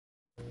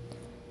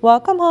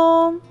Welcome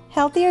home,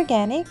 Healthy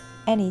Organic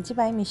and Easy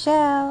by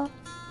Michelle.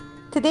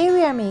 Today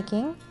we are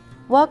making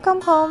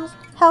Welcome Home's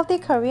Healthy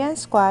Korean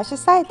Squash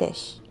side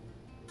dish.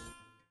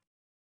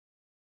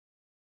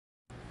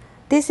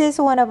 This is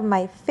one of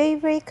my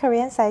favorite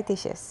Korean side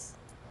dishes.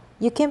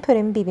 You can put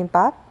in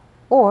bibimbap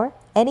or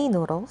any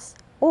noodles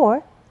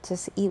or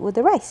just eat with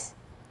the rice.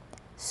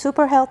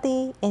 Super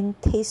healthy and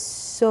tastes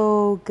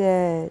so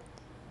good.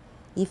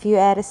 If you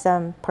add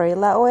some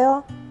perilla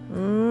oil,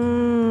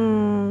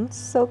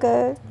 so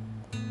good.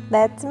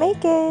 Let's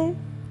make it.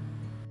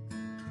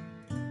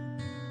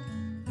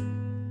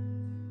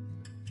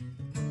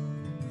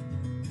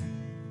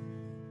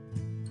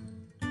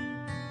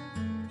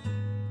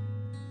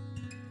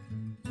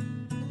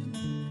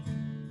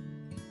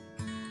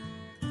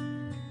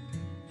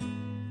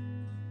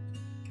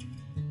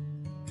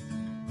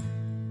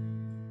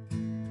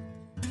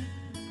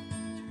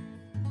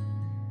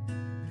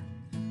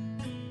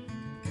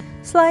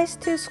 Slice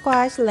two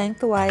squash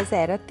lengthwise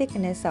at a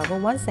thickness of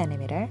 1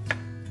 cm.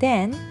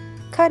 Then,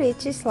 cut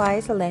each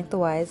slice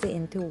lengthwise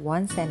into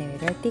 1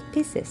 cm thick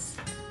pieces.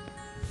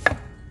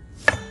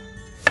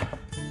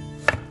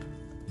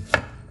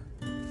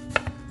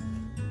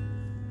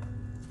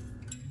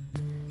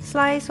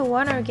 Slice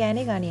 1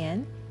 organic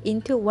onion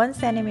into 1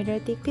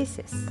 cm thick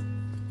pieces.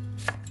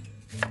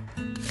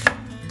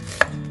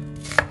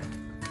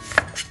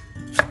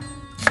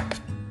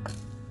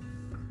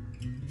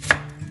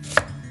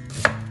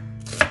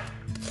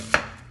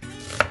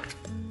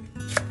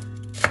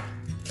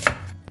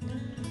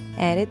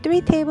 Add 3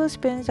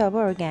 tablespoons of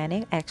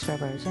organic extra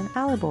virgin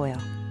olive oil.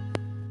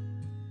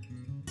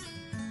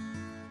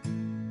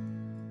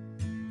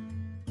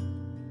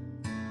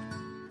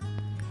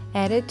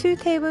 Add 2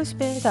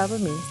 tablespoons of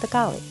minced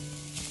garlic.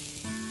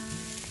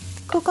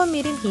 Cook on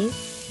medium heat,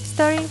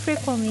 stirring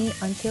frequently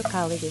until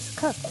garlic is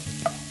cooked.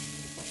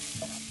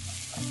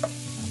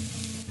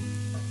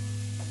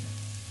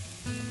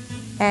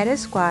 Add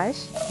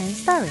squash and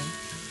stirring.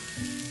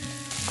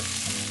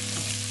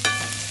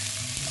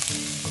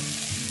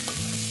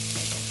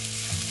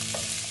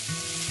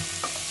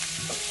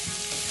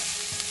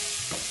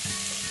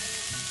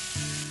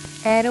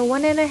 Add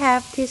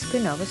 1½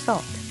 teaspoon of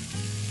salt.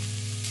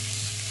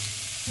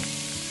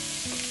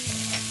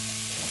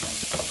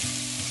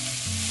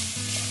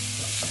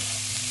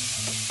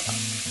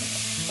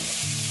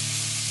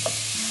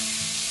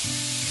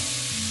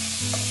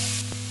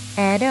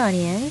 Add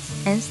onions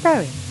and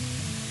stir it.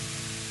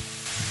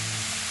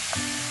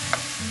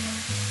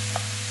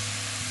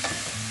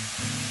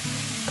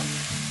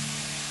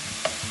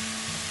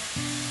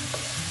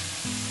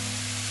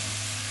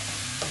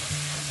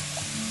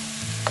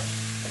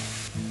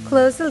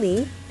 Close the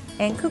lid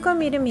and cook on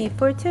medium heat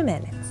for 2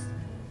 minutes.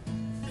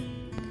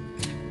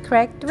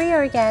 Crack 3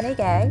 organic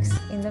eggs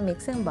in the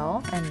mixing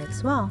bowl and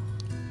mix well.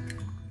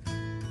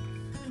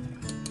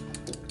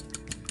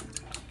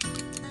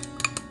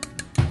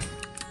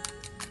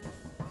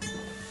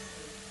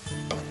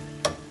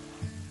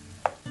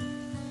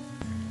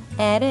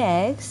 Add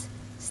eggs,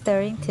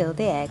 stirring till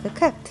the egg are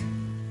cooked.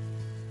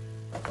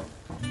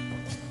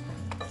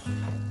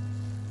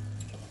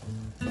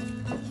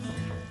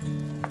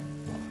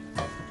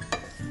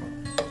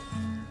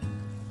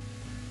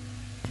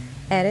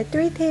 Add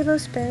 3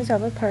 tablespoons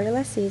of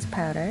perilla seeds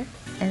powder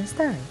and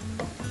stir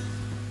it.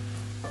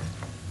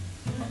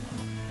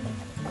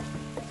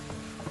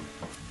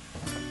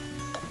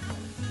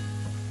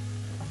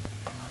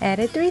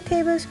 Add 3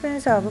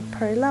 tablespoons of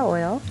perilla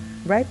oil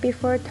right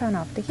before turn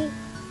off the heat.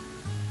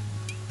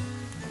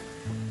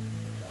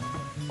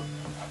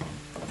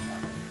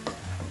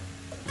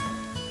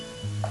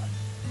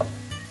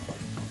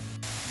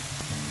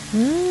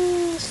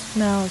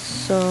 Smells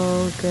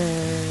so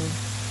good.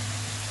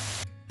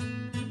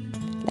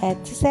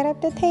 Let's set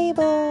up the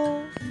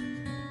table.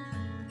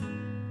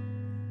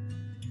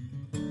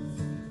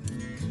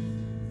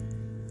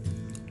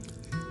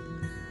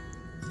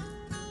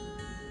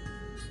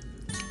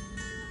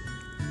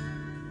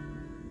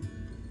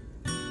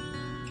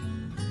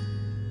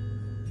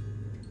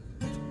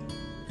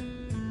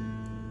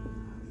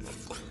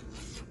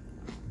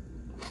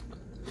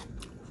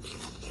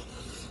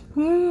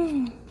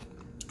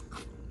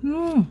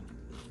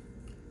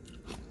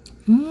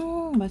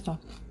 맛있어.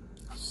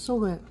 So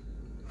good.